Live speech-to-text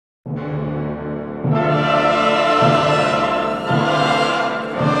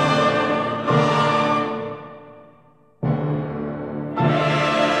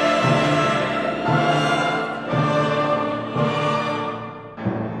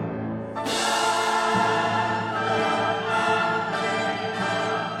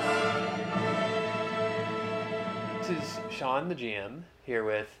John, the GM, here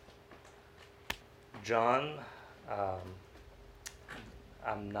with John.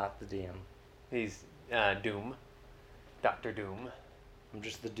 I'm not the DM. he's Doom, Doctor Doom. I'm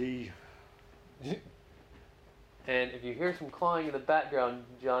just the D. And if you hear some clawing in the background,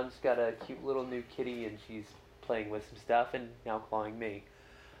 John's got a cute little new kitty, and she's playing with some stuff and now clawing me.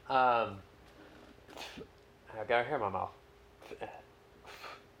 I've got a hair in my mouth.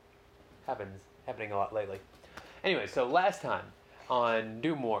 Happening a lot lately. Anyway, so last time on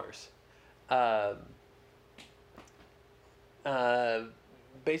Doom Wars,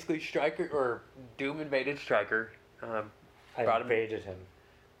 basically Stryker or Doom invaded Stryker. I invaded him.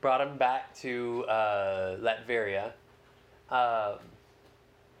 Brought him back to Latveria,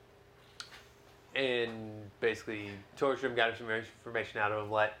 and basically tortured him, got some information out of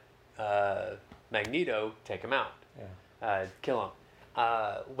him, let Magneto take him out, kill him.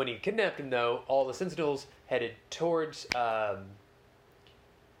 When he kidnapped him, though, all the Sentinels headed towards Latveria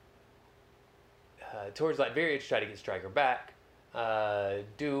to try to get Stryker back.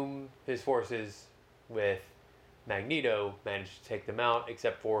 Doom, his forces with Magneto, managed to take them out,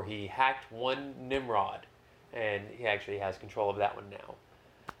 except for he hacked one Nimrod, and he actually has control of that one now.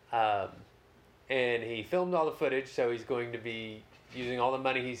 And he filmed all the footage, so he's going to be using all the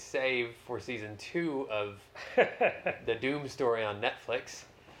money he saved for season 2 of the Doom story on Netflix.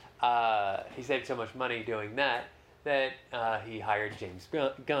 He saved so much money doing that he hired James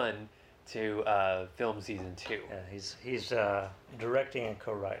Gunn to film season 2. Yeah, he's directing and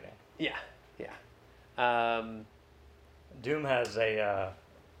co-writing. Yeah. Doom has a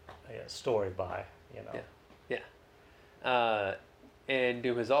story by, Yeah. And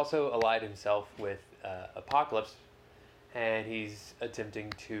Doom has also allied himself with Apocalypse, and he's attempting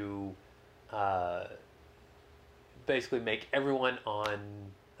to basically make everyone on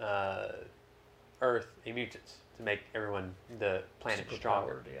Earth a mutant, to make everyone, the planet,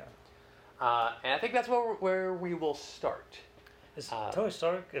 stronger. Yeah. And I think that's where we will start. Is Tony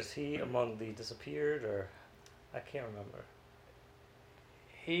Stark, is he among the disappeared, or I can't remember.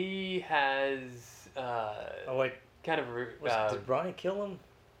 He has oh wait, kind of did Ronnie kill him?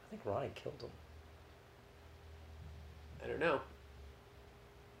 I think Ronnie killed him. I don't know.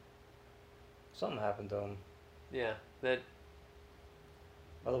 Something happened to him. Yeah, that.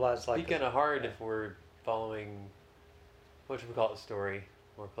 Otherwise, be kind of hard if we're following whatchamacallit story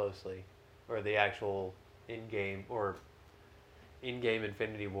more closely, or the actual in-game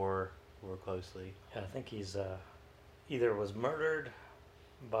Infinity War more closely. Yeah, I think he's either was murdered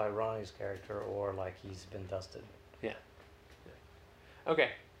by Ronnie's character or like he's been dusted. Yeah.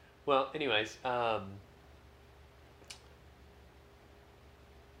 Okay. Well, anyways, so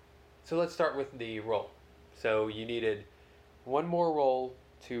let's start with the roll. So you needed one more roll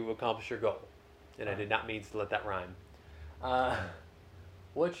to accomplish your goal, and I did not mean to let that rhyme.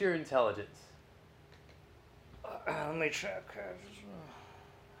 What's your intelligence? Let me check.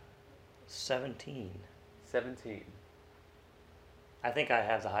 17. 17. I think I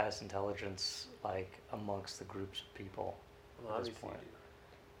have the highest intelligence, like, amongst the groups of people Well, at this obviously point.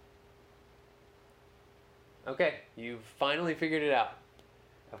 you do. Okay, you've finally figured it out.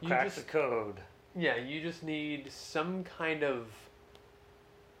 I've cracked the code. Yeah, you just need some kind of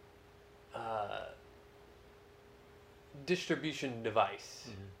distribution device.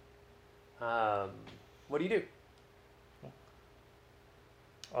 Mm-hmm. What do you do?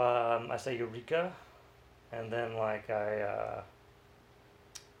 I say Eureka, and then like I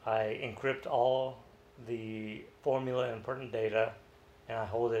encrypt all the formula and pertinent data, and I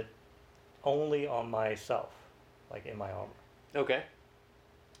hold it only on myself, like in my armor. Okay.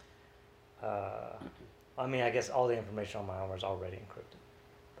 I mean, I guess all the information on my armor is already encrypted.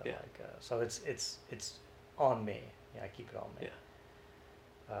 But Yeah. like, so it's on me. Yeah, I keep it on me.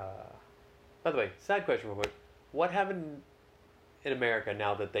 Yeah. By the way, side question real quick. What happened in America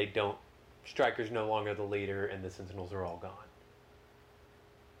now that Stryker's no longer the leader and the Sentinels are all gone?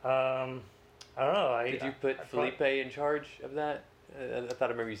 I don't know. Did you put Felipe in charge of that? I thought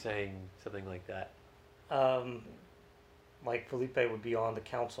I remember you saying something like that. Like Felipe would be on the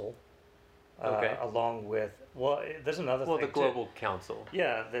council. Okay. Along with there's another thing. Well, the Global Council.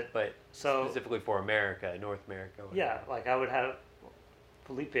 Yeah, But so specifically for America, North America. Yeah, like I would have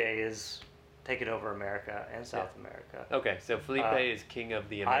Felipe is taking over America and South America. Okay, so Felipe is king of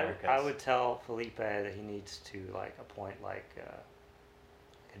the Americas. I would tell Felipe that he needs to like appoint like a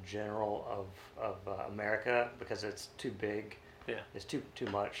general of America, because it's too big. Yeah. It's too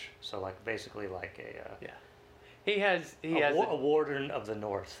much. So like basically like a yeah. He has a warden of the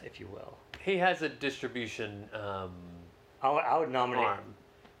North, if you will. He has a distribution I would nominate arm.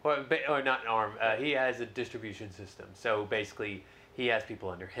 or not an arm. He has a distribution system. So basically, he has people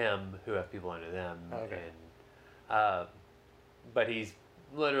under him who have people under them, Okay. and but he's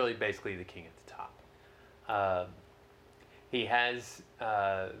literally basically the king at the top. He has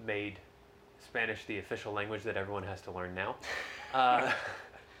made Spanish the official language that everyone has to learn now,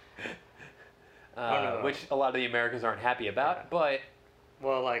 which a lot of the Americans aren't happy about. Yeah. But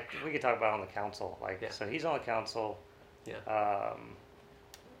Well, like we could talk about on the council. Like, Yeah. so he's on the council, yeah,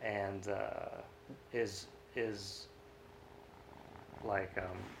 and is like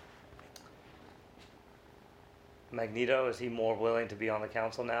Magneto. Is he more willing to be on the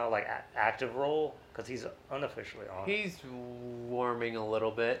council now, like active role? Because he's unofficially on. he's warming a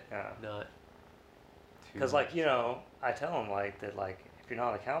little bit. Yeah. Not. Because like I tell him like that like if you're not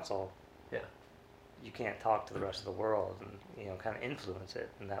on the council, Yeah. you can't talk to the rest of the world and kind of influence it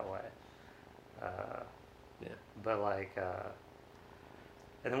in that way. Yeah. But like,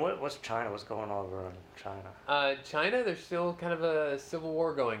 and then what's China? What's going on over in China? China, there's still kind of a civil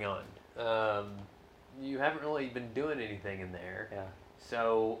war going on. You haven't really been doing anything in there. Yeah.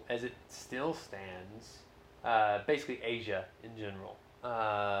 So, as it still stands, basically Asia in general.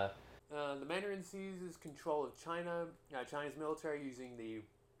 The Mandarin seizes control of China. China's military using the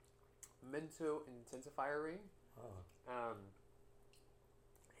Mento intensifier ring. Oh.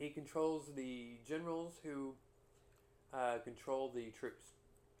 He controls the generals who control the troops.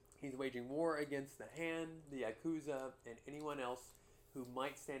 He's waging war against the Han, the Yakuza, and anyone else who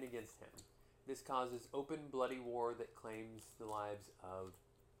might stand against him. This causes open, bloody war that claims the lives of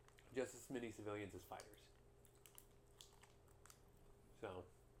just as many civilians as fighters. So,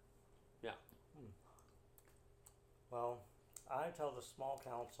 yeah. Well, I tell the small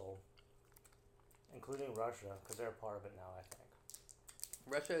council, including Russia, because they're a part of it now, I think.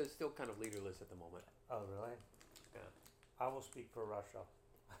 Russia is still kind of leaderless at the moment. Oh, really? Yeah. I will speak for Russia.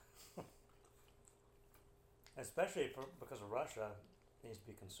 Especially because Russia needs to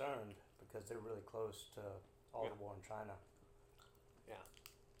be concerned because they're really close to all the war in China. Yeah.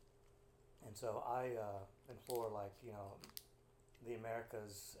 And so I implore, like, the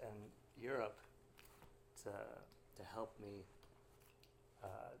Americas and Europe to help me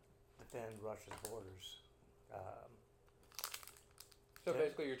defend Russia's borders. So Yeah.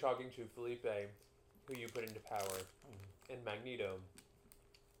 basically, you're talking to Felipe, who you put into power, and Magneto,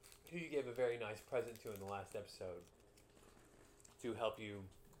 who you gave a very nice present to in the last episode, to help you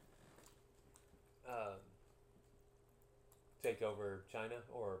take over China,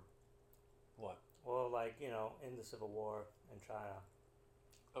 or what? Well, like, in the Civil War in China.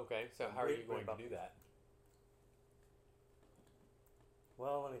 Okay, so how are you going to do that?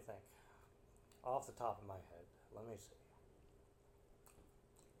 Well, let me think. Off the top of my head, let me see.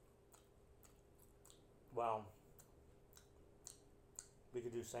 Well, we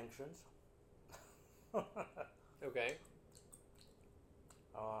could do sanctions. Okay.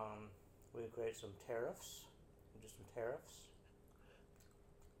 We could create some tariffs. Just some tariffs.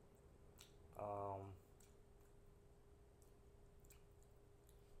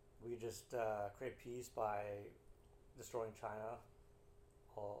 We could just create peace by destroying China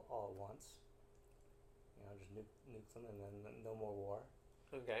all at once. Just nuke them and then no more war.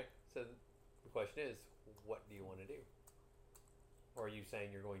 Okay, so the question is, what do you want to do? Or are you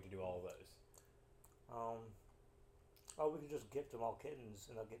saying you're going to do all of those? We could just gift them all kittens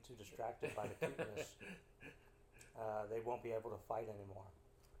and they'll get too distracted by the cuteness. They won't be able to fight anymore.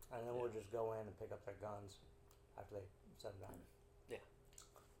 And then we'll just go in and pick up their guns after they set them down. Yeah.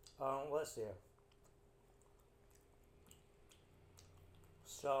 Let's see.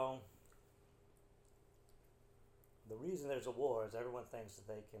 So, the reason there's a war is everyone thinks that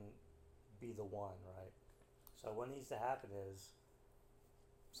they can be the one, right? So what needs to happen is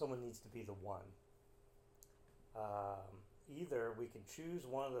someone needs to be the one. Either we can choose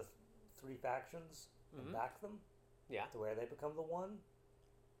one of the three factions and back them to where they become the one,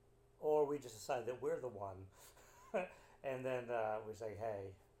 or we just decide that we're the one, and then we say,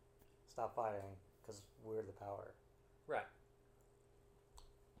 hey, stop fighting because we're the power. Right.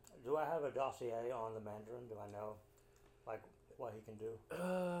 Do I have a dossier on the Mandarin? Do I know, like, what he can do?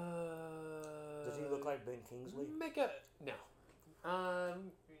 Does he look like Ben Kingsley? Make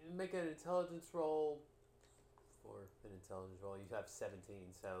an intelligence roll. For an intelligence roll, you have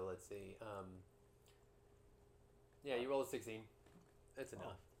 17. So let's see. Yeah, you roll a 16. That's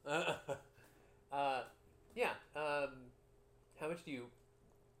enough. Yeah. How much do you,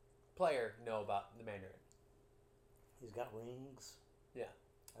 player, know about the Mandarin? He's got rings. Yeah.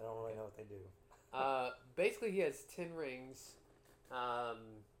 I don't really know what they do. Basically, he has 10 rings.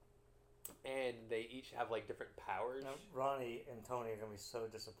 and they each have like different powers. Now, Ronnie and Tony are gonna be so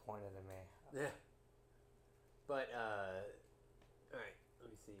disappointed in me. Yeah. But all right. Let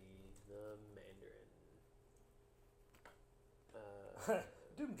me see the Mandarin.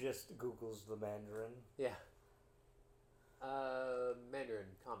 Doom just Googles the Mandarin. Yeah.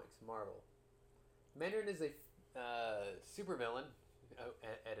 Mandarin comics, Marvel. Mandarin is a supervillain. Oh,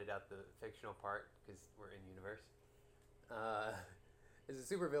 edit out the fictional part because we're in universe. Is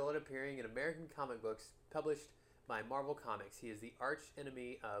a supervillain appearing in American comic books published by Marvel Comics. He is the arch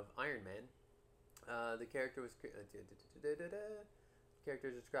enemy of Iron Man. The character was character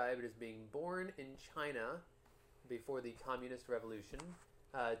is described as being born in China before the Communist Revolution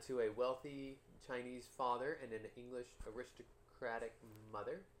to a wealthy Chinese father and an English aristocratic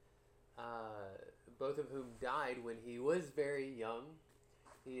mother. Both of whom died when he was very young.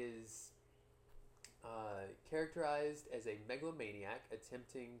 He is characterized as a megalomaniac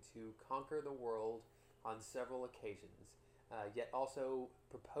attempting to conquer the world on several occasions, yet also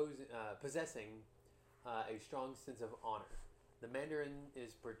possessing a strong sense of honor. The Mandarin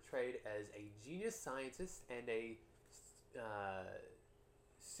is portrayed as a genius scientist and a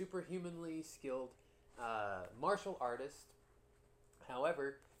superhumanly skilled martial artist.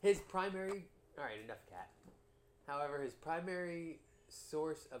 However, his primary... Alright, enough cat. However, his primary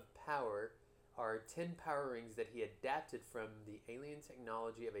source of power are 10 power rings that he adapted from the alien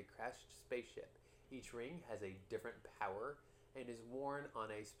technology of a crashed spaceship. Each ring has a different power and is worn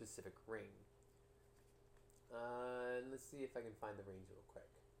on a specific ring. Let's see if I can find the rings real quick.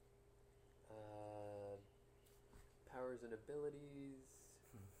 Powers and abilities.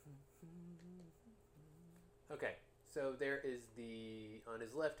 Okay, so there is on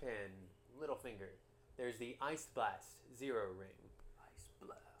his left hand, little finger, there's the Ice Blast 0 ring. Ice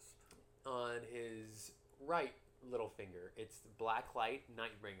Blast. On his right little finger, it's Black Light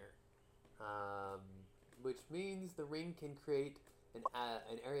Nightbringer, which means the ring can create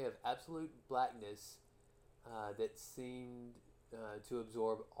an area of absolute blackness that seemed to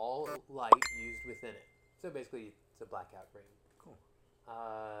absorb all light used within it. So basically, it's a blackout ring. Cool.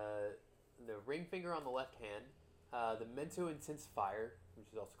 The ring finger on the left hand, the Mento Intensifier, which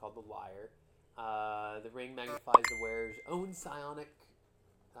is also called the Liar. The ring magnifies the wearer's own psionic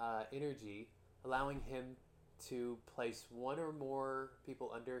energy, allowing him to place one or more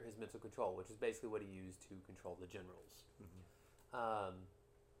people under his mental control, which is basically what he used to control the generals. Mm-hmm.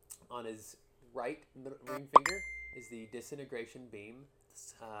 On his right ring finger is the Disintegration Beam.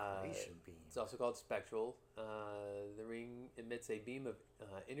 Beam. It's also called Spectral. The ring emits a beam of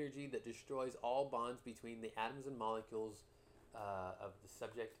energy that destroys all bonds between the atoms and molecules of the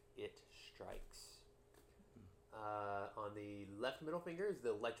subject it strikes. On the left middle finger is the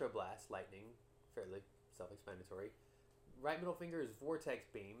Electroblast Lightning, fairly self-explanatory. Right middle finger is Vortex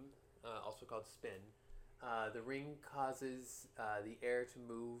Beam, also called Spin. The ring causes the air to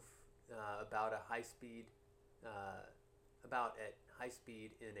move about at high speed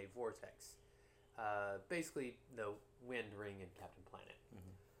in a vortex. Basically, the wind ring in Captain Planet.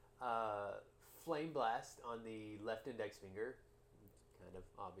 Mm-hmm. Flame Blast on the left index finger, kind of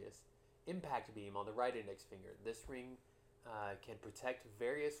obvious. Impact Beam on the right index finger. This ring can protect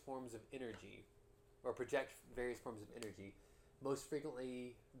various forms of energy, or project various forms of energy, most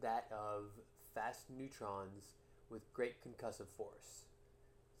frequently that of fast neutrons with great concussive force.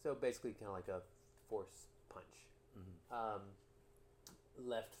 So basically kind of like a force punch. Mm-hmm.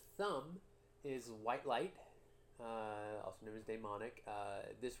 Left thumb is White Light, also known as Daemonic.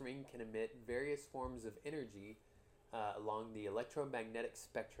 This ring can emit various forms of energy along the electromagnetic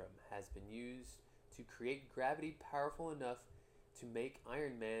spectrum. Has been used to create gravity powerful enough to make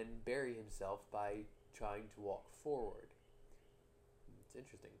Iron Man bury himself by trying to walk forward. It's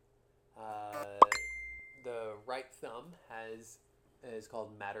interesting. The right thumb is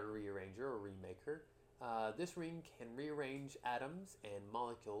called Matter Rearranger or Remaker. This ring can rearrange atoms and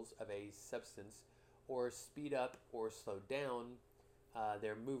molecules of a substance or speed up or slow down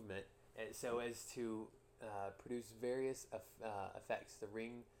their movement so as to produce various effects. The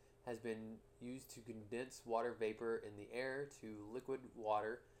ring has been used to condense water vapor in the air to liquid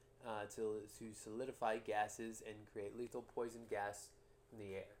water to solidify gases and create lethal poison gas in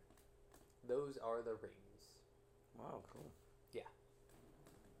the air. Those are the rings. Wow, cool. Yeah.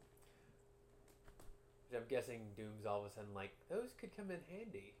 I'm guessing Doom's all of a sudden like, those could come in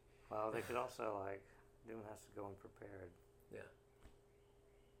handy. Well, they could also, like, Doom has to go unprepared. Yeah.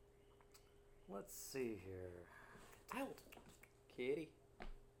 Let's see here. Out, kitty.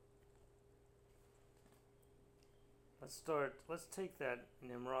 Let's take that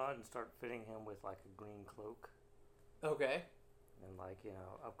Nimrod and start fitting him with, like, a green cloak. Okay. and like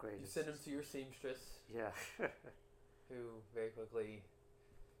upgrade. You send him to your seamstress. Yeah. Who very quickly,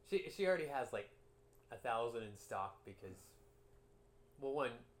 she already has like 1,000 in stock because, well,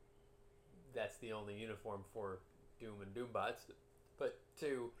 one, that's the only uniform for Doom and Doombots, but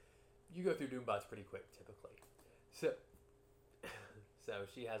two, you go through Doombots pretty quick typically, so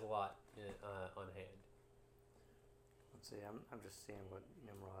she has a lot on hand. Let's see. I'm just seeing what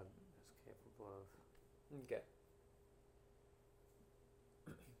Nimrod is capable of. Okay.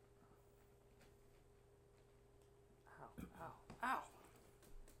 Ow! Ow! Ow!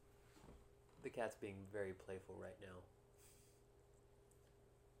 The cat's being very playful right now.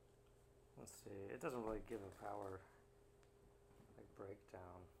 Let's see. It doesn't really give a power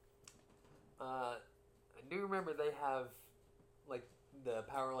breakdown. I do remember they have like the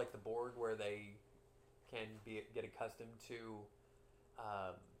power like the board where they can get accustomed to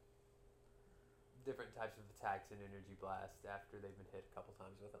different types of attacks and energy blast after they've been hit a couple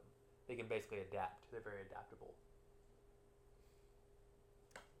times with them. They can basically adapt. They're very adaptable.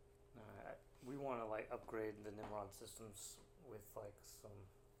 We want to upgrade the Nimrod systems with some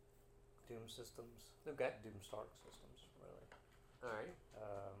Doom systems. Okay. Doom Stark systems, really. All right.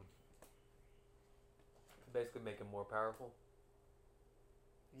 Basically, make them more powerful.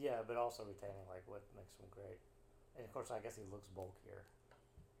 Yeah, but also retaining what makes him great. And of course, I guess he looks bulkier.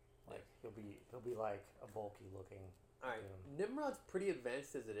 He'll be like a bulky looking. All right. Nimrod's pretty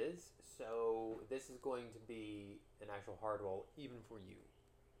advanced as it is, so this is going to be an actual hard roll even for you.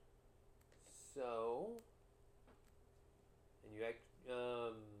 So, and you wait,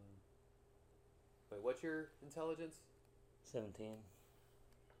 what's your intelligence? 17.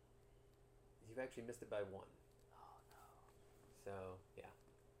 You've actually missed it by 1. Oh no. So, yeah.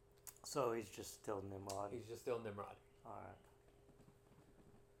 So he's just still Nimrod. He's just still Nimrod. Alright.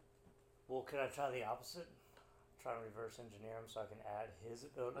 Well, can I try the opposite? Try and reverse engineer him so I can add his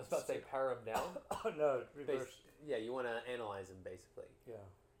abilities? I was about to say power him down. Oh no, reverse. Yeah, you want to analyze him basically. Yeah.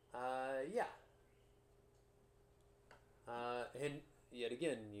 Yeah. And yet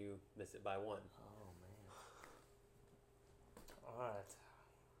again, you miss it by 1. Oh man. Alright.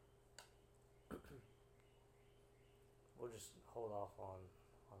 We'll just hold off on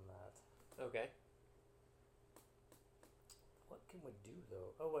that. Okay. What can we do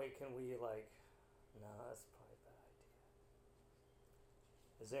though? Oh wait, can we no, that's probably a bad idea.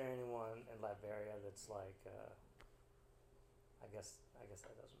 Is there anyone in Latveria that's I guess that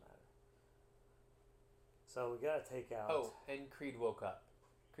doesn't matter. So we gotta take out. Oh, and Creed woke up.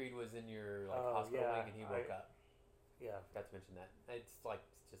 Creed was in your hospital wing and he woke up. Yeah. Got to mention that. It's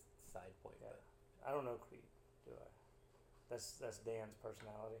just a side point. Yeah. But. I don't know Creed, do I? That's Dan's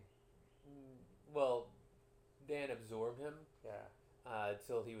personality. Well, Dan absorbed him. Yeah.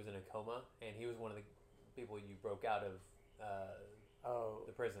 Till he was in a coma, and he was one of the people you broke out of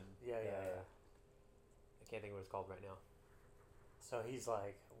the prison. Yeah. I can't think of what it's called right now. So he's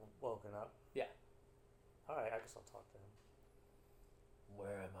woken up? Yeah. Alright, I guess I'll talk to him.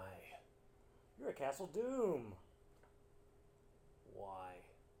 Where am I? You're at Castle Doom! Why?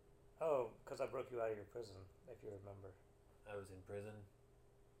 Oh, because I broke you out of your prison, if you remember. I was in prison?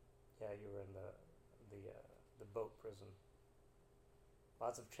 Yeah, you were in the boat prison.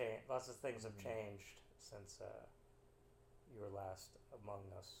 Lots of things have changed since you were last among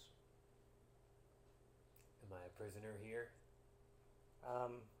us. Am I a prisoner here? I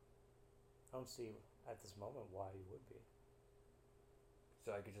don't see at this moment why you would be.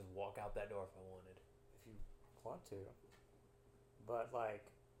 So I could just walk out that door if I wanted. If you want to. But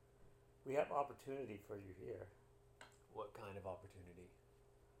we have opportunity for you here. What kind of opportunity?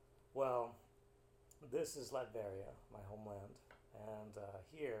 Well, this is Latveria, my homeland. And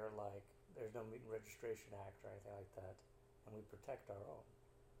here, there's no Mutant Registration Act or anything like that. And we protect our own.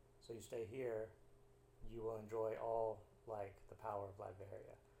 So you stay here, you will enjoy all, the power of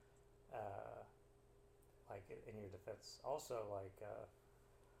Latveria. In your defense. Also,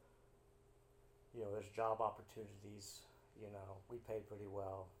 there's job opportunities. We pay pretty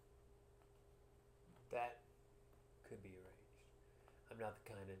well. That could be arranged. I'm not the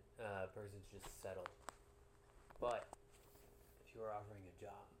kind of person to just settle. But if you are offering a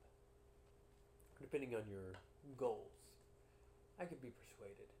job, depending on your goals, I could be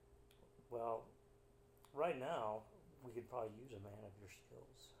persuaded. Well, right now, we could probably use a man of your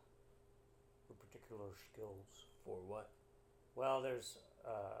skills. For particular skills. For what? Well, there's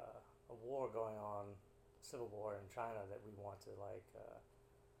a war going on, civil war in China that we want to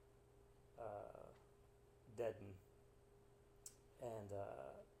deaden. And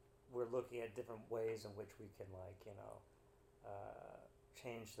we're looking at different ways in which we can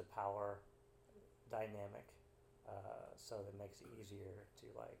change the power dynamic so it makes it easier to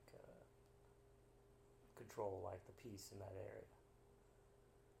like control like the peace in that area.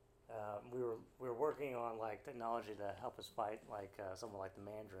 We were working on like technology to help us fight like someone like the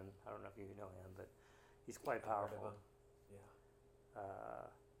Mandarin. I don't know if you know him, but he's quite powerful. Yeah.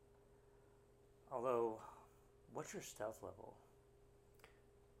 Although, what's your stealth level?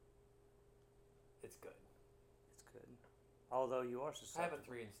 It's good. It's good. Although you are susceptible. I have a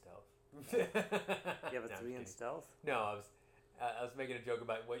 3 in stealth. You have a 3 in stealth? No, I was making a joke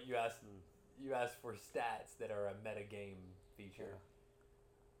about what you asked. You asked for stats that are a metagame feature. Yeah.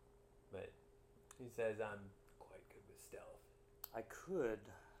 But he says I'm quite good with stealth. I could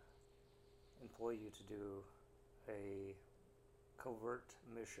employ you to do a covert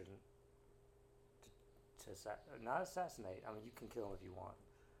mission to not assassinate. I mean, you can kill him if you want,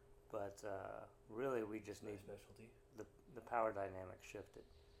 but really we just need specialty. The power dynamic shifted.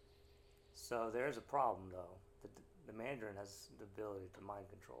 So there's a problem though. The Mandarin has the ability to mind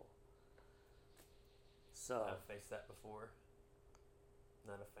control. So I've faced that before.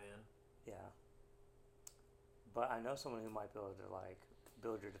 Not a fan. Yeah. But I know someone who might be able to like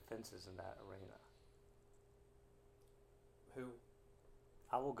build your defenses in that arena. Who?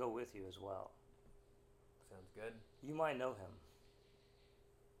 I will go with you as well. Sounds good. You might know him.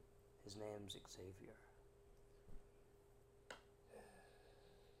 His name's Xavier.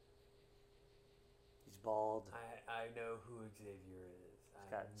 He's bald. I know who Xavier is. He's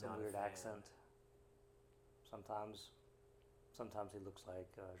got some weird accent. Sometimes he looks like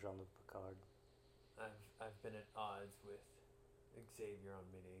Jean-Luc Picard. I've been at odds with Xavier on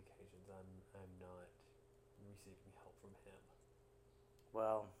many occasions. I'm not receiving help from him.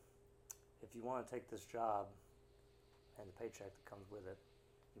 Well, if you want to take this job and the paycheck that comes with it,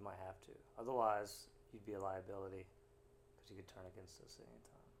 you might have to. Otherwise, you'd be a liability because you could turn against us at any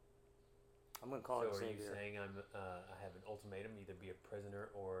time. I'm going to call it Xavier. So are you saying I have an ultimatum, either be a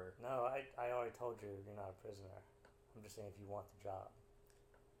prisoner or... No, I already told you you're not a prisoner. I'm just saying if you want the job.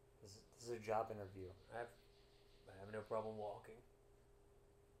 This is a job interview. I have no problem walking.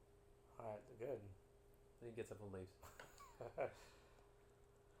 All right, good. Then he gets up and leaves.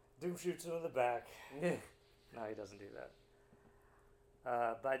 Doom shoots him in the back. No, he doesn't do that.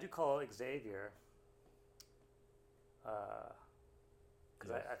 But I do call it Xavier.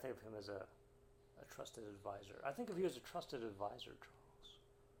 Because I think of him as a trusted advisor. I think of you as a trusted advisor, Charles.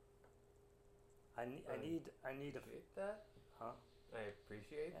 I need appreciate that. Huh? I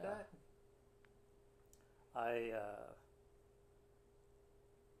appreciate that.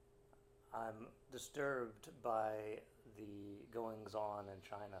 I'm disturbed by the goings on in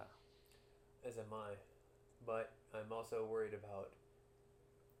China. As am I, but I'm also worried about.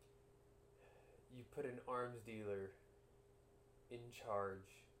 You put an arms dealer in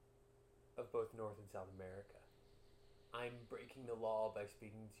charge of both North and South America. I'm breaking the law by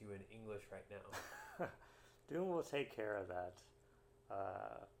speaking to you in English right now. Doom will take care of that.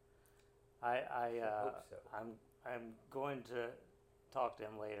 I hope so. I'm going to talk to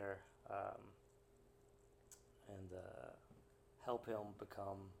him later and help him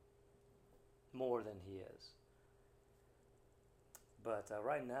become more than he is. But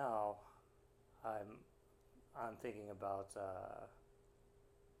right now, I'm thinking about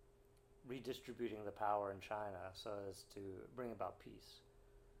redistributing the power in China so as to bring about peace.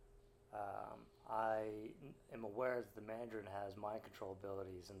 I am aware that the Mandarin has mind control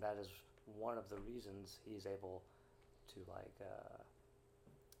abilities, and that is one of the reasons he's able to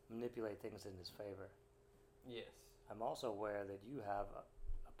manipulate things in his favor. Yes. I'm also aware that you have a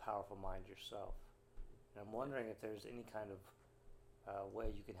powerful mind yourself, and I'm wondering if there's any kind of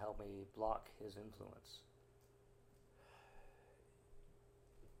way you can help me block his influence.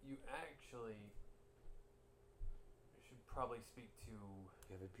 You actually should probably speak to...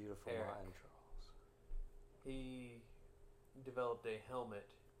 You have a beautiful Eric. mind, Charles. He developed a helmet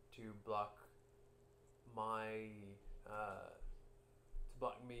to block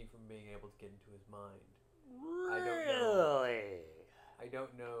me from being able to get into his mind. Really? I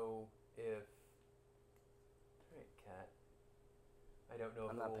don't know if... Alright, cat. I don't know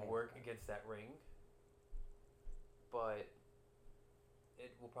if it will work against that ring, but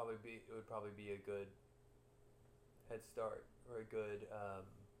it would probably be a good head start, or a good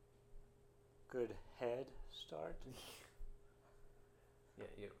good head start.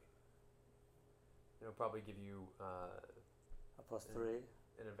 Yeah, it'll probably give you a +3,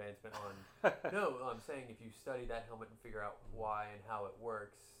 an advancement on. No, I'm saying if you study that helmet and figure out why and how it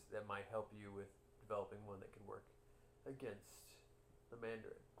works, that might help you with developing one that can work against the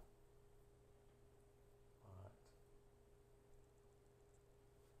Mandarin. Alright.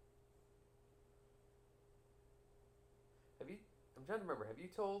 I'm trying to remember. Have you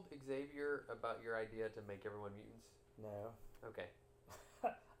told Xavier about your idea to make everyone mutants? No. Okay.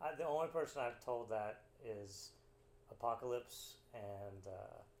 The only person I've told that is Apocalypse and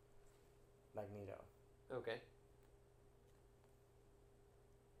Magneto. Okay.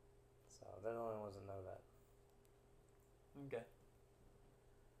 So they're the only ones that know that. Okay.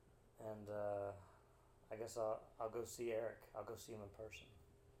 And I guess I'll go see Eric. I'll go see him in person.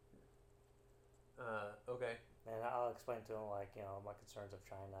 Okay. And I'll explain to him, like, you know, my concerns of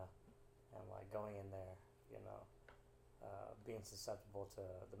China and, like, going in there, you know, being susceptible to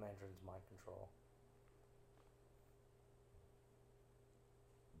the Mandarin's mind control.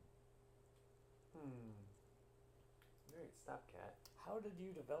 Alright, stop, cat. How did you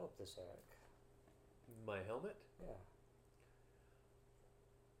develop this, Eric? My helmet? Yeah.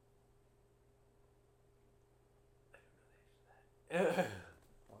 I don't know the answer to that.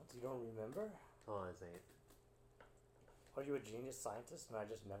 What? You don't remember? Hold on a second. Are you a genius scientist and I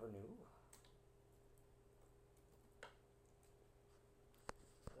just never knew?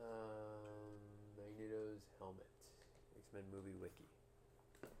 Magneto's helmet. X-Men movie wiki.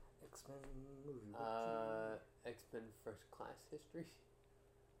 X-Men movie wiki. X-Men first class history.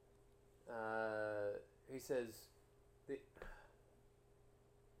 He says the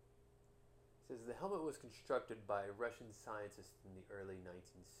helmet was constructed by Russian scientists in the early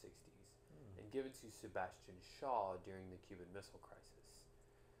 1960s and given to Sebastian Shaw during the Cuban Missile Crisis.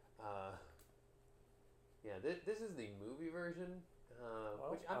 This is the movie version,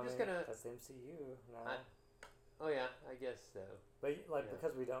 which I'm just gonna. That's the MCU now. I guess so. But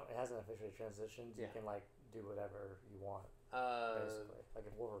because it hasn't officially transitioned, you can like do whatever you want. Basically, like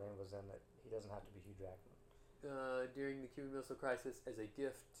if Wolverine was in it, he doesn't have to be Hugh Jackman. During the Cuban Missile Crisis, as a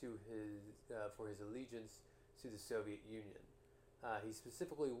gift to for his allegiance to the Soviet Union, he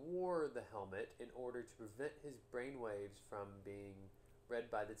specifically wore the helmet in order to prevent his brainwaves from being read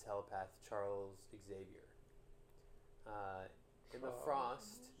by the telepath Charles Xavier. Emma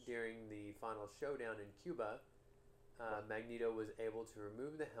Frost, during the final showdown in Cuba, Magneto was able to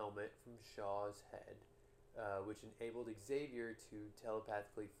remove the helmet from Shaw's head, which enabled Xavier to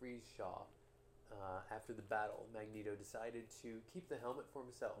telepathically freeze Shaw. After the battle, Magneto decided to keep the helmet for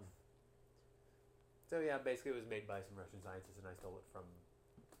himself. So yeah, basically it was made by some Russian scientists and I stole it from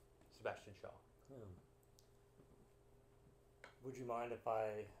Sebastian Shaw. Would you mind if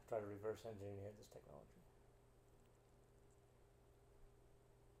I try to reverse engineer this technology?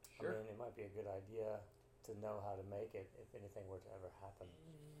 Sure. I mean, it might be a good idea to know how to make it if anything were to ever happen.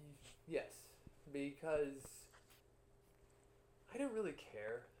 Yes, because I don't really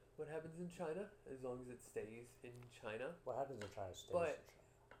care what happens in China as long as it stays in China. What happens in China stays in China.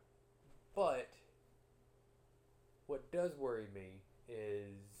 But what does worry me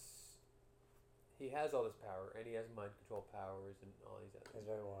is he has all this power and he has mind control powers and all these other things. He's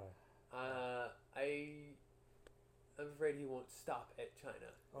very wise. I'm afraid he won't stop at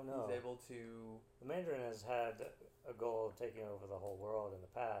China. Oh no. He's able to. The Mandarin has had a goal of taking over the whole world in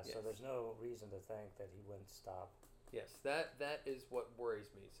the past, so there's no reason to think that he wouldn't stop. Yes, that is what worries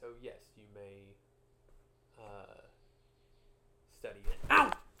me. So yes, you may study it.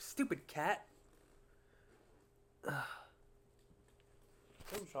 Ow! Stupid cat!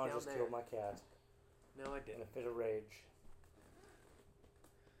 Sean just killed my cat. No, I didn't. In a fit of rage.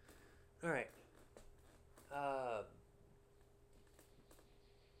 Alright.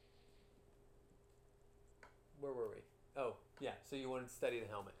 Where were we? Oh, yeah, so you wanted to study the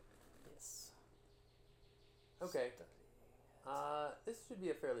helmet. Yes. Okay. This should be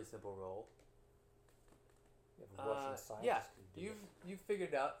a fairly simple role. Russian scientists. Yeah, you've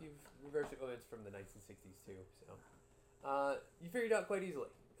figured out. You've reversed it. Oh, it's from the 1960s too. So, you figured it out quite easily.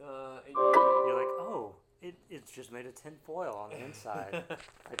 And you're like, oh, it's just made of tin foil on the inside.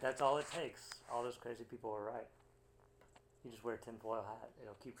 Like that's all it takes. All those crazy people are right. You just wear a tin foil hat.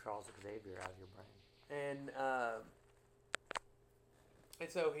 It'll keep Charles Xavier out of your brain. And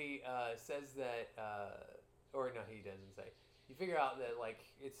so he says that, or no, he doesn't say. You figure out that like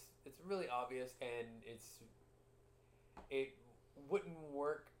it's really obvious and it wouldn't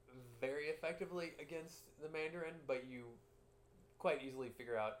work very effectively against the Mandarin, but you quite easily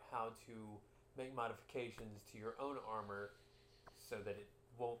figure out how to make modifications to your own armor so that it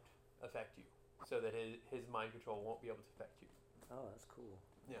won't affect you, so that his mind control won't be able to affect you. Oh, that's cool.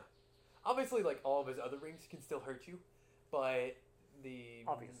 Yeah. Obviously, like all of his other rings can still hurt you, but the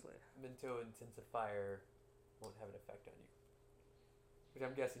Mento Intensifier won't have an effect on you. Which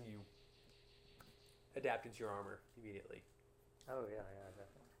I'm guessing you adapt into your armor immediately. Oh, yeah,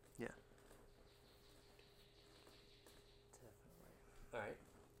 definitely. Yeah. Definitely. Alright.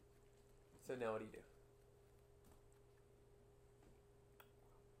 So now what do you do?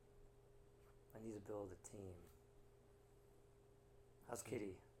 I need to build a team. How's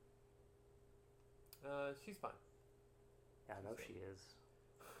Kitty? She's fine. Yeah, I know she is.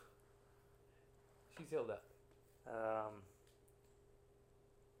 She's healed up. A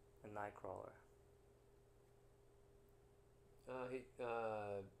Nightcrawler.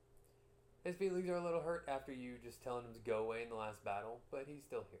 His feelings are a little hurt after you just telling him to go away in the last battle, but he's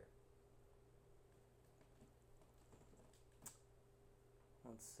still here.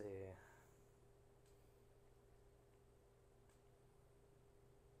 Let's see.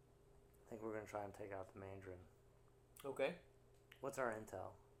 I think we're going to try and take out the Mandarin. Okay. What's our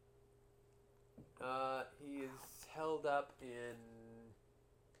intel? He is held up in...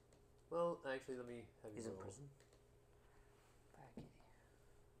 Well, actually, let me have you He's in roll. prison?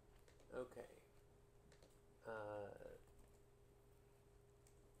 Okay.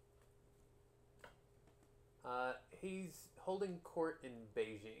 He's holding court in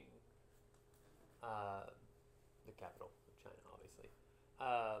Beijing, the capital of China, obviously.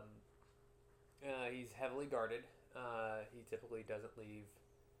 He's heavily guarded. He typically doesn't leave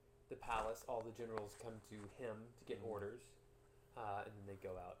the palace. All the generals come to him to get orders, and then they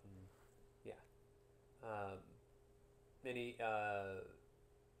go out and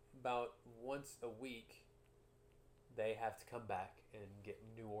about once a week, they have to come back and get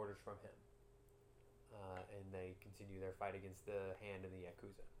new orders from him. And they continue their fight against the Hand and the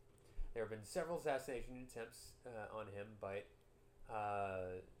Yakuza. There have been several assassination attempts on him, but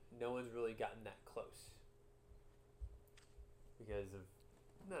no one's really gotten that close. Because of,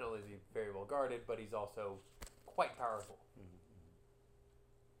 not only is he very well guarded, but he's also quite powerful. Mm-hmm.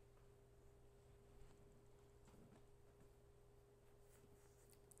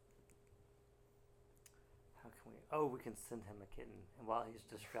 How can we... Oh, we can send him a kitten. And while he's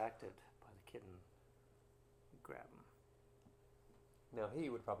distracted by the kitten, we grab him. No, he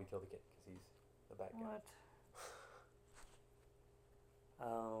would probably kill the kid because he's a bad guy. What?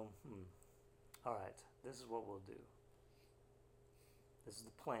 Alright, this is what we'll do. This is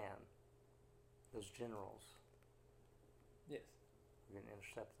the plan. Those generals. Yes. We're going to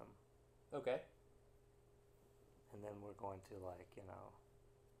intercept them. Okay. And then we're going to,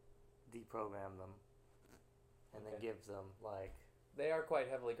 deprogram them. And then give them, They are quite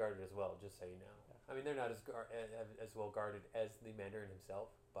heavily guarded as well, just so you know. Yeah. I mean, they're not as well guarded as the Mandarin himself,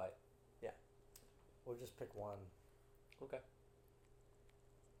 but yeah. We'll just pick one. Okay.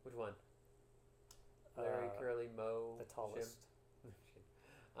 Which one? Larry, Curly, Moe, the tallest.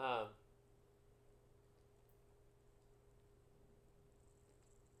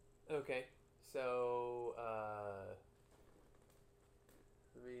 Okay, so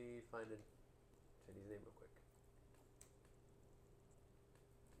let me find a Chinese name real quick.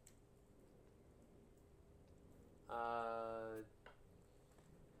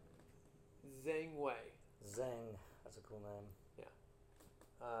 Zhang Wei. Zhang, that's a cool name. Yeah.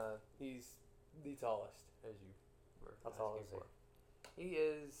 He's the tallest, as you were How tall asking is he? He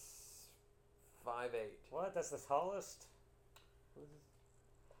is 5'8". What? That's the tallest?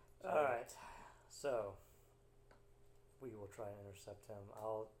 Alright, so we will try and intercept him.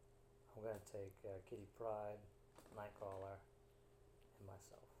 I'm going to take Kitty Pryde, Nightcrawler, and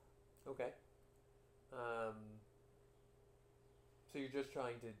myself. Okay. So you're just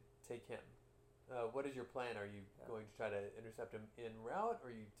trying to take him. What is your plan? Are you going to try to intercept him en route? Or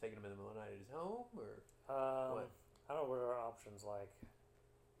are you taking him in the middle of the night at his home? Or what? I don't know what are our options like.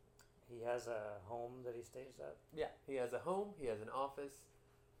 He has a home that he stays at? Yeah, he has a home. He has an office.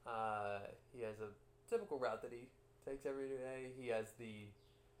 He has a typical route that he takes every day. He has his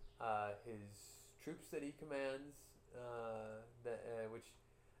troops that he commands. Which,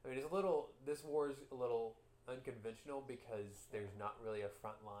 I mean, this war is a little unconventional because there's not really a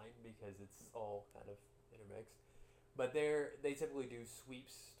front line because it's all kind of intermixed. But they typically do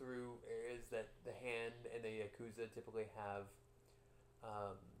sweeps through areas that the Hand and the Yakuza typically have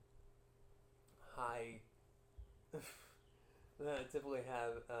high. typically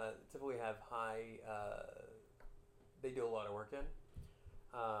have high. They do a lot of work in.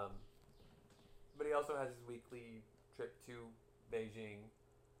 But he also has his weekly trip to Beijing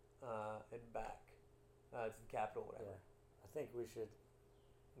and back to the capital, whatever. Yeah. I think we should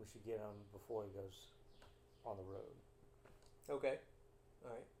get him before he goes on the road. Okay.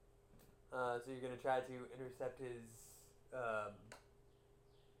 All right. So you're gonna try to intercept his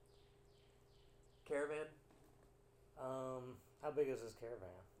caravan. How big is this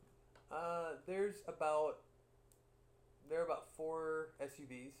caravan? There are about 4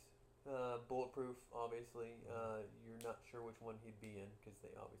 SUVs, bulletproof. Obviously, you're not sure which one he'd be in because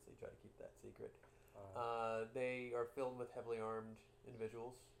they obviously try to keep that secret. They are filled with heavily armed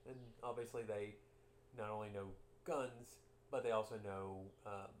individuals, and obviously they not only know guns, but they also know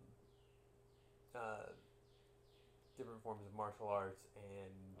different forms of martial arts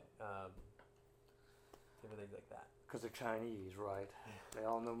and different things like that. Because they're Chinese, right? They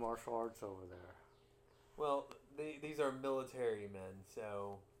all know martial arts over there. Well, these are military men,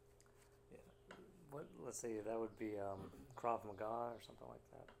 so yeah. What? Let's see. That would be Krav Maga or something like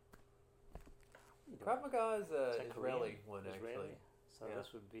that. Krav Maga is an Israeli one, Israeli? actually. So Yeah.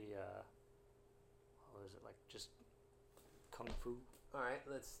 this would be, what is it, like just Kung Fu? All right,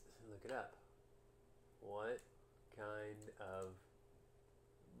 let's look it up. What kind of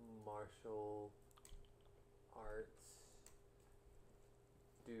martial arts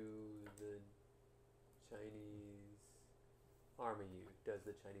do the Chinese army use? Does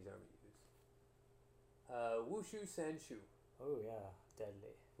the Chinese army use? Wushu Sanshu. Oh, yeah.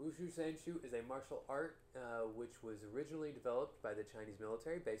 Deadly. Wushu Sanshu is a martial art which was originally developed by the Chinese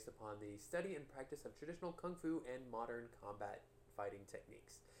military based upon the study and practice of traditional kung fu and modern combat fighting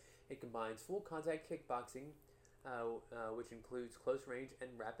techniques. It combines full contact kickboxing, which includes close range and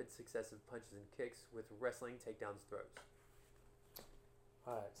rapid successive punches and kicks, with wrestling, takedowns, throws.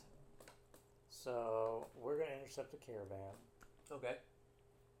 Alright. So, we're going to intercept the caravan. Okay.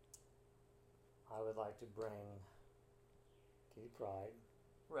 I would like to bring Kitty Pryde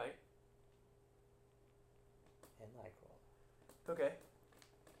Right. and Nightcrawler. Okay.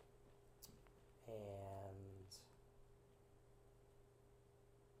 And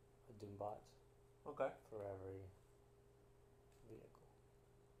a Doombot Okay. for every vehicle.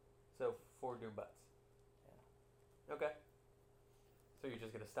 So 4 Doombutts. Yeah. Okay. So you're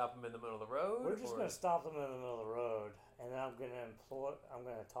just gonna stop them in the middle of the road? We're just going to stop them in the middle of the road, and then I'm going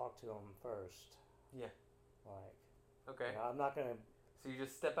to talk to them first. Yeah. Like, Okay. you know, I'm not going to. So you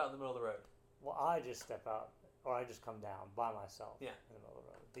just step out in the middle of the road. Well, I just step out, or I just come down by myself. Yeah. In the middle of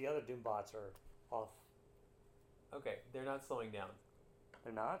the road. The other Doombots are off. Okay. They're not slowing down.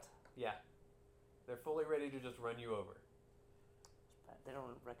 They're not. Yeah. They're fully ready to just run you over. They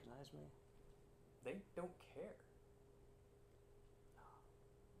don't recognize me. They don't care.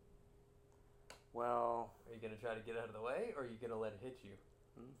 Well. Are you gonna try to get out of the way, or are you gonna let it hit you?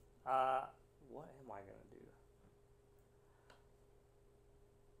 What am I gonna do?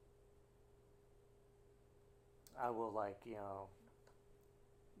 I will, like, you know,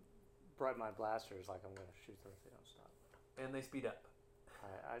 bright my blasters like I'm gonna shoot them if they don't stop. And they speed up.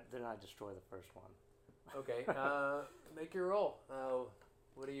 Then I destroy the first one. Okay. Make your roll.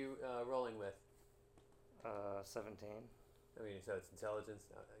 What are you rolling with? 17. I mean, so it's intelligence.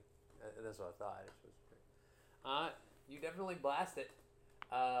 That's what I thought. You definitely blast it.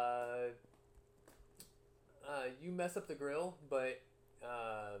 You mess up the grill, but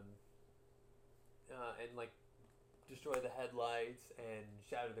and like destroy the headlights and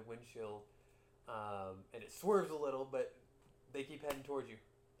shatter the windshield, and it swerves a little, but they keep heading towards you.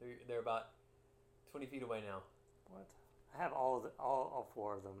 They're about 20 feet away now. What? I have all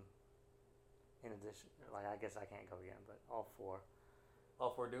 4 of them. In addition, like, I guess I can't go again, but all 4.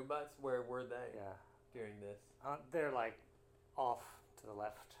 All 4 Doombots? Where were they? Yeah. During this? They're like off to the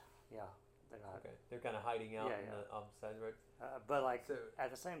left. Yeah, they're not. Okay, they're kind of hiding out on the opposite side of the road. But like, so,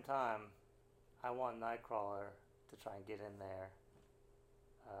 at the same time, I want Nightcrawler to try and get in there.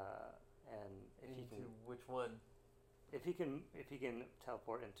 And if he can, which one? If he can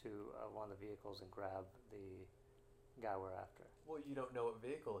teleport into one of the vehicles and grab the guy we're after. Well, you don't know what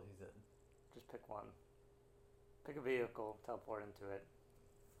vehicle he's in. Just pick one. Pick a vehicle, teleport into it.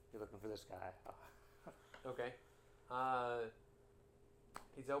 You're looking for this guy. Okay.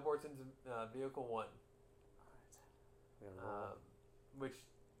 He teleports into vehicle 1. Alright. Which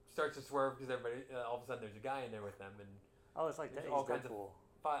starts to swerve because everybody, all of a sudden there's a guy in there with them. And it's like there's he's all kinds Deadpool.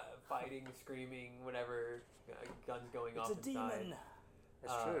 of fighting, screaming, whatever, guns going off inside. It's a demon!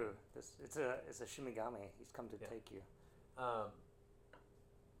 It's true. It's a Shimigami. He's come to take you.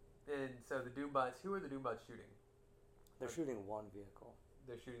 And so the Doombots, who are the Doombots shooting? They're shooting one vehicle.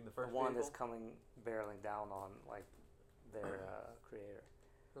 They're shooting the first one vehicle? that's coming barreling down on, like, their creator.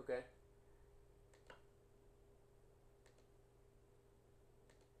 Okay.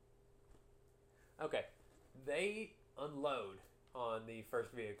 Okay. They unload on the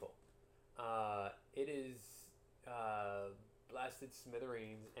first vehicle. It is blasted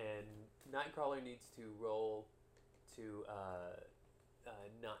smithereens, and Nightcrawler needs to roll to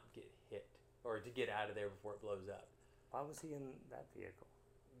not get hit, or to get out of there before it blows up. Why was he in that vehicle?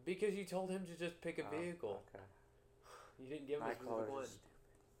 Because you told him to just pick a vehicle. Okay. You didn't give him a specific one.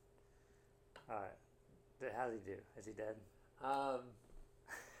 Alright. How does he do? Is he dead?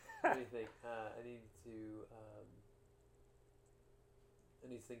 Let me think. I need to. I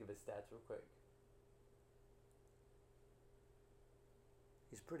need to think of his stats real quick.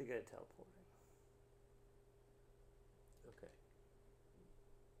 He's pretty good at teleporting. Okay.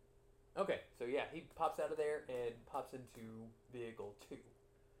 Okay, so yeah, he pops out of there and pops into vehicle 2.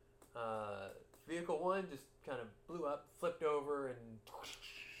 Vehicle 1 just kind of blew up, flipped over, and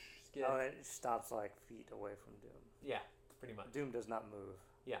skid. Oh, it stops like feet away from Doom. Yeah, pretty much. Doom does not move.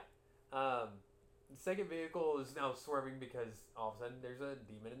 Yeah. The second vehicle is now swerving because all of a sudden there's a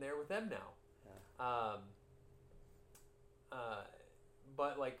demon in there with them now. Yeah.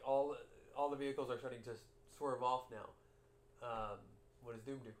 But like all the vehicles are starting to swerve off now. What does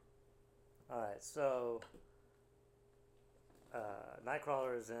Doom do? Alright, so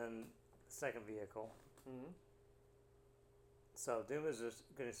Nightcrawler is in the second vehicle. Mm-hmm. So Doom is just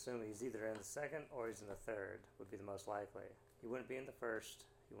going to assume he's either in the second or he's in the third, would be the most likely. He wouldn't be in the first,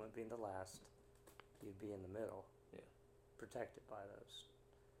 he wouldn't be in the last, he'd be in the middle. Yeah. Protected by those.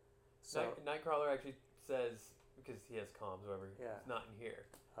 So Nightcrawler actually says, because he has comms, whatever, yeah. it's not in here,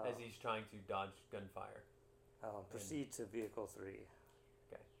 as he's trying to dodge gunfire. Proceed to vehicle 3.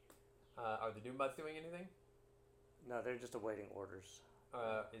 Okay. Are the Doombots doing anything? No, they're just awaiting orders.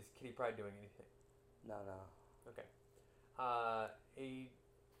 Is Kitty Pryde doing anything? No. Okay. He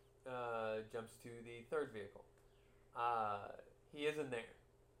jumps to the third vehicle. He is in there.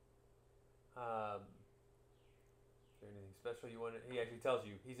 Is there anything special you want to... He actually tells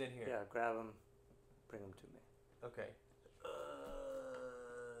you he's in here. Yeah, grab him, bring him to me. Okay.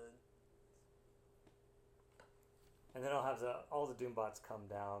 And then I'll have all the Doombots come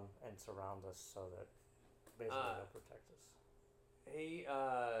down and surround us so that basically they'll protect us.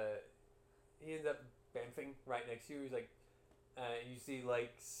 He ends up bamfing right next to you. He's like, you see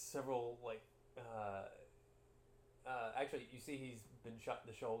like several like, actually you see he's been shot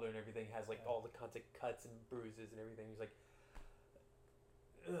in the shoulder and everything. Has like all the constant cuts and bruises and everything. He's like,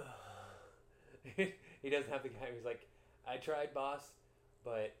 ugh. He doesn't have the guy who's like, I tried, boss,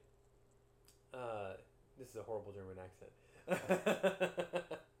 but this is a horrible German accent.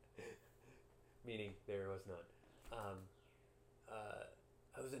 Meaning there was none.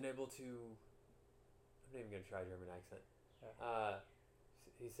 I wasn't able to. I'm not even gonna try German accent. Yeah.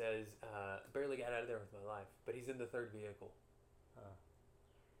 He says, barely got out of there with my life, but he's in the third vehicle.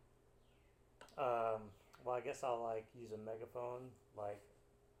 Well, I guess I'll like use a megaphone like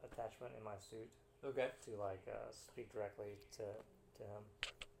attachment in my suit. Okay. To like speak directly to him.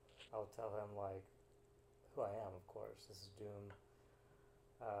 I'll tell him like who I am, of course. This is Doom.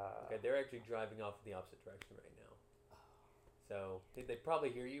 Okay, they're actually driving off in the opposite direction right now. So they probably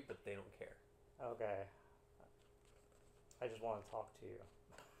hear you, but they don't care. Okay. I just want to talk to you.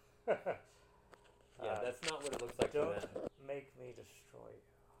 Yeah, that's not what it looks like. Don't make me destroy you.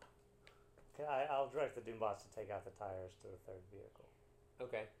 Okay, I'll direct the Doombots to take out the tires to the third vehicle.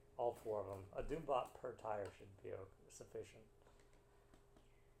 Okay. All 4 of them. A Doombot per tire should be sufficient.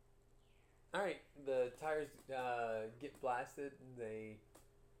 All right, the tires get blasted, and they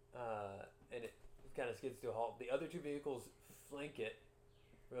and it kind of skids to a halt. The other 2 vehicles flank it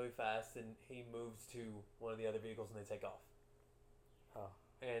really fast, and he moves to one of the other vehicles, and they take off. Oh.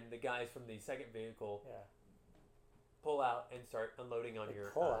 And the guys from the second vehicle pull out and start unloading on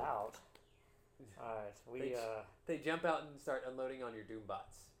your. Pull out. All right, they jump out and start unloading on your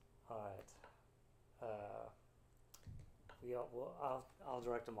Doombots. All right. I'll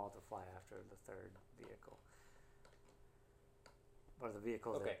direct them all to fly after the third vehicle. Or the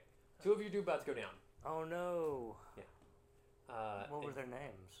vehicle. Okay. 2 of your Doombots go down. Oh no. Yeah. What were their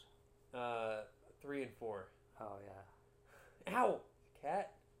names? 3 and 4. Oh yeah. Ow!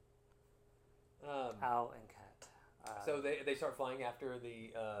 Cat. Ow and cat. So they start flying after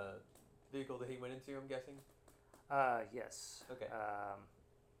the vehicle that he went into, I'm guessing? Yes. Okay. I'm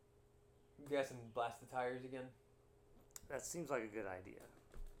guessing blast the tires again? That seems like a good idea.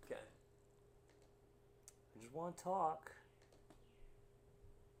 Okay. I just want to talk.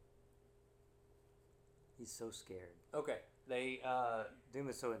 He's so scared. Okay. They Doom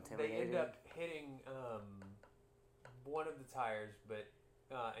is so intimidating. They end up hitting one of the tires, but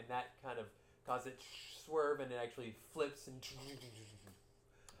and that kind of caused it to swerve, and it actually flips and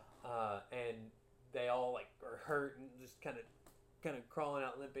and they all like are hurt and just kind of crawling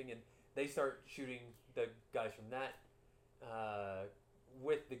out limping, and they start shooting the guys from that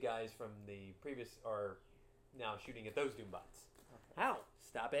with the guys from the previous are now shooting at those Doombots. Okay. Ow!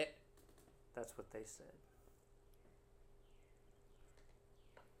 Stop it! That's what they said.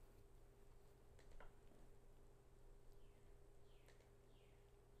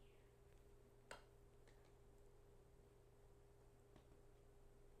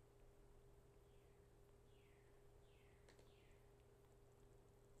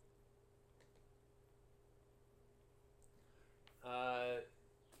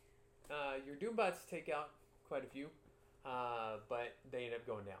 Doombots take out quite a few, but they end up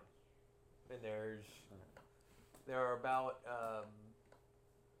going down. And there are about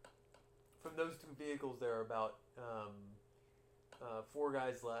from those two vehicles, there are about 4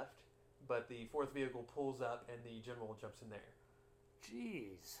 guys left. But the 4th vehicle pulls up, and the general jumps in there.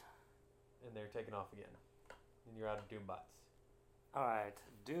 Jeez. And they're taken off again. And you're out of Doombots. Alright.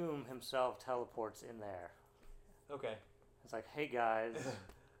 Doom himself teleports in there. Okay. It's like, hey guys.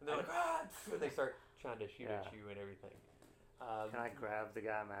 And they're like, ah! They start trying to shoot at you and everything. Can I grab the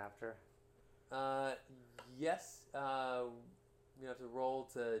guy I'm after? Yes. You have to roll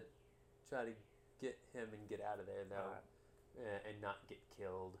to try to get him and get out of there, though. Right. And not get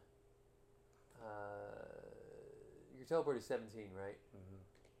killed. Your teleport is 17, right? Mm-hmm.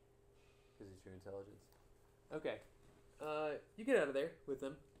 Because it's your intelligence. Okay. You get out of there with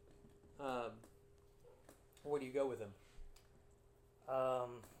them. Where do you go with them?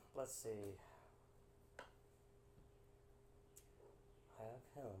 Let's see. I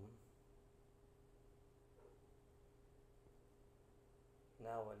have him.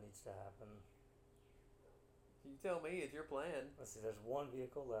 Now what needs to happen? You tell me. It's your plan. Let's see. There's one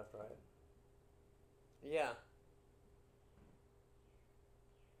vehicle left, right? Yeah.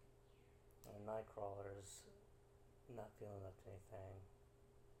 And Nightcrawler's not feeling up to anything.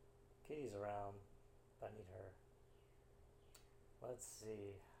 Kitty's around, but I need her. Let's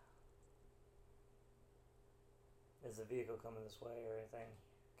see. Is the vehicle coming this way or anything?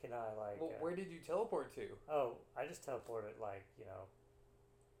 Can I, like... Well, where did you teleport to? Oh, I just teleported, like,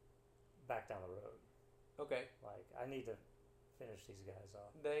 back down the road. Okay. Like, I need to finish these guys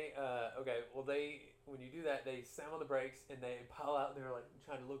off. Okay, well, when you do that, they slam on the brakes, and they pile out, and they're, like,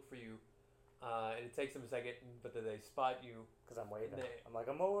 trying to look for you. And it takes them a second, but then they spot you. Because I'm waiting. I'm like,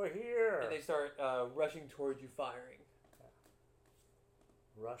 I'm over here. And they start rushing towards you, firing.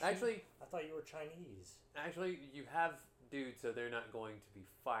 Russian? Actually, I thought you were Chinese. Actually, you have dudes, so they're not going to be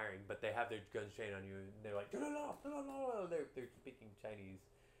firing, but they have their guns trained on you, and they're like, no. They're speaking Chinese,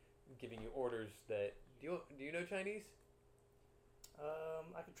 giving you orders that... Do you know Chinese?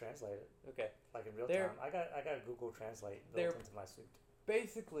 I can translate it. Okay. Like in real time. I got Google Translate built into my suit.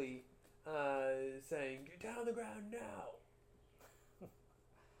 Basically, saying, get down on the ground now.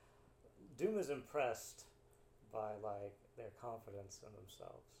 Doom is impressed by, like, their confidence in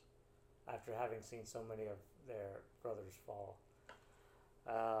themselves after having seen so many of their brothers fall.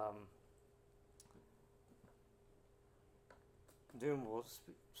 Doom will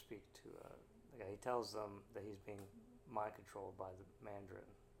speak to the guy. He tells them that he's being mind controlled by the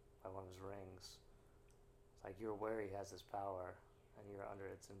Mandarin, by one of his rings. It's like, you're aware he has this power and you're under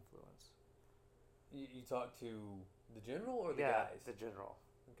its influence. You talk to the general or the guys? Yeah, the general.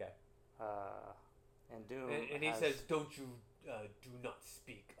 Okay. And Doom and he says, don't you do not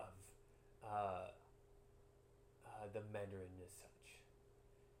speak of the Mandarin as such.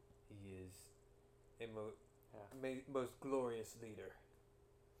 He is a most glorious leader.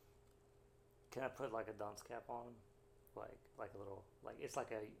 Can I put like a dunce cap on him? Like a little, like it's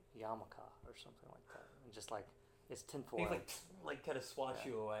like a yarmulke or something like that. And just like, it's tinfoil. He like kind of swats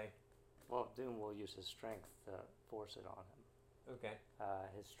you away. Well, Doom will use his strength to force it on him. Okay.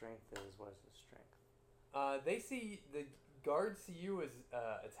 His strength is, what is his strength? The guards see you as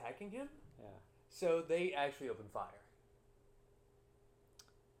attacking him. Yeah. So they actually open fire.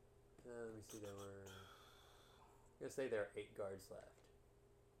 Let me see, I'm gonna say there are 8 guards left.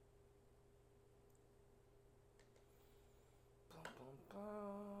 Bum, bum,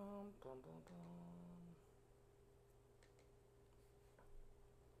 bum, bum, bum, bum.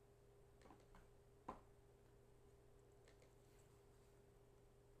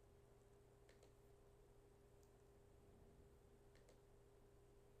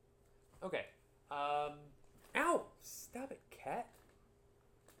 Okay. Ow! Stop it, cat.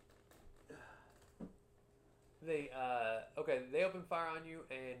 They open fire on you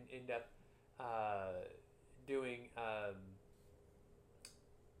and end up doing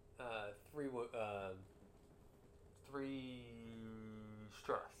 3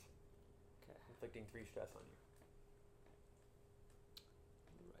 stress. Okay. Inflicting 3 stress on you.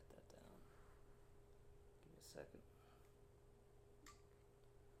 Let me write that down. Give me a second.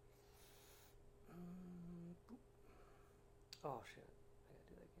 Oh shit. I gotta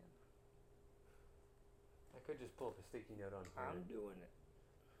do that again. I could just pull up a sticky note on here. I'm doing it.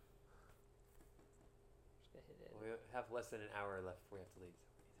 Just gonna hit it. We have less than an hour left before we have to leave.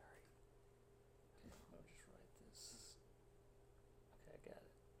 So I'll just write this. Okay, I got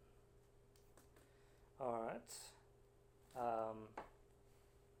it. Alright.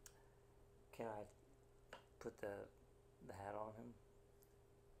 Can I put the hat on him?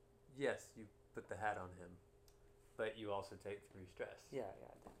 Yes, you put the hat on him, but you also take 3 stress. Yeah.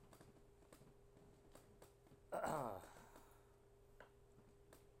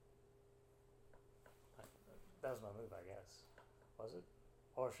 That was my move, I guess. Was it?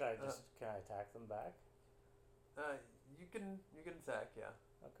 Or should I just can I attack them back? You can attack, yeah.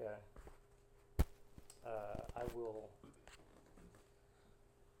 Okay. I will.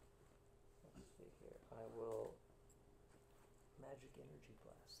 Let's see here. I will magic energy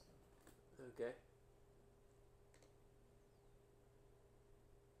blast them. Okay.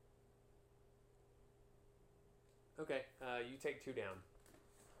 Okay. You take 2 down.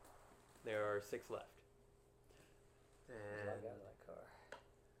 There are 6 left. And I got my car.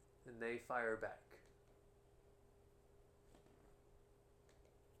 And they fire back.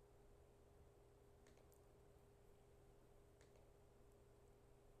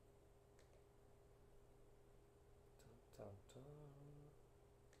 Dun, dun, dun.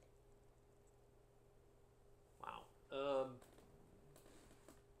 Wow.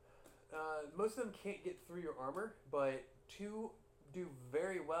 Most of them can't get through your armor, but 2 do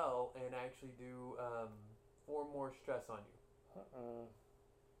very well and actually do 4 more stress on you.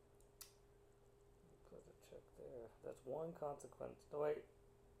 Put a check there. That's 1 consequence. No, wait.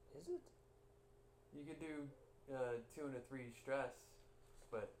 Is it? You could do 2 and a 3 stress,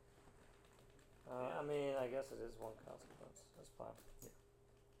 but. Yeah. I mean, I guess it is 1 consequence. That's fine. Yeah.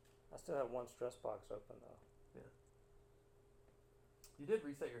 I still have 1 stress box open though. Yeah. You did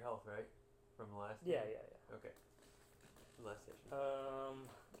reset your health, right? From the last. Yeah. Okay. From last session.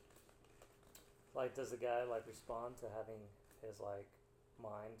 Like, does the guy like respond to having his like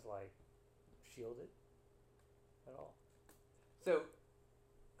mind like shielded at all? So,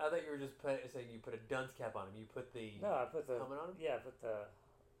 I thought you were just saying you put a dunce cap on him. You put the I put the helmet on him. Yeah, I put the.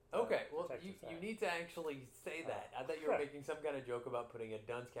 Okay, well, you need to actually say that. I thought you were making some kind of joke about putting a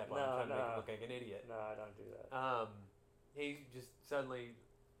dunce cap on him, trying to make him look like an idiot. No, I don't do that. He just suddenly.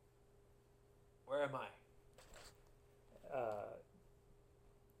 Where am I?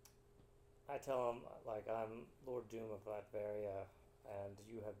 I tell him, like, I'm Lord Doom of Latveria, and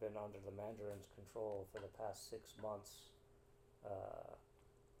you have been under the Mandarin's control for the past 6 months,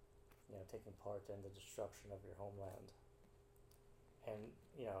 taking part in the destruction of your homeland. And,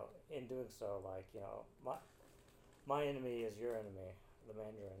 in doing so, like, my enemy is your enemy, the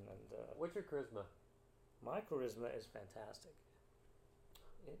Mandarin, and... What's your charisma? My charisma is fantastic.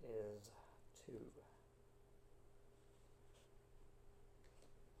 It is 2.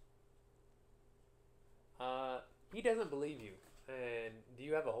 He doesn't believe you. And do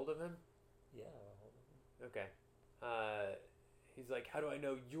you have a hold of him? Yeah, I have a hold of him. Okay. He's like, how do I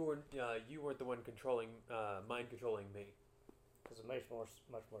know you weren't the one mind controlling me? Because it makes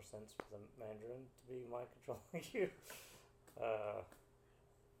much more sense for the Mandarin to be mind controlling you.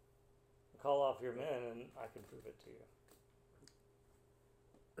 Call off your men, and I can prove it to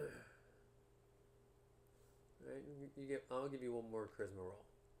you. I'll give you 1 more charisma roll.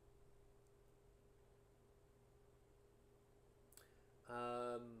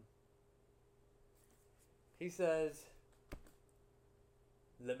 He says,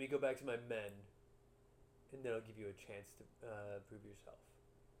 let me go back to my men, and then I'll give you a chance to prove yourself.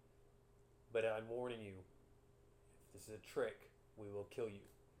 But I'm warning you, if this is a trick, we will kill you.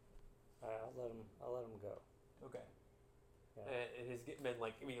 I'll let him go. Okay. Yeah. And his men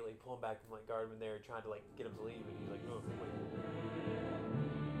like immediately pull him back and like guard him in there, trying to like get him to leave, and he's like, no, wait.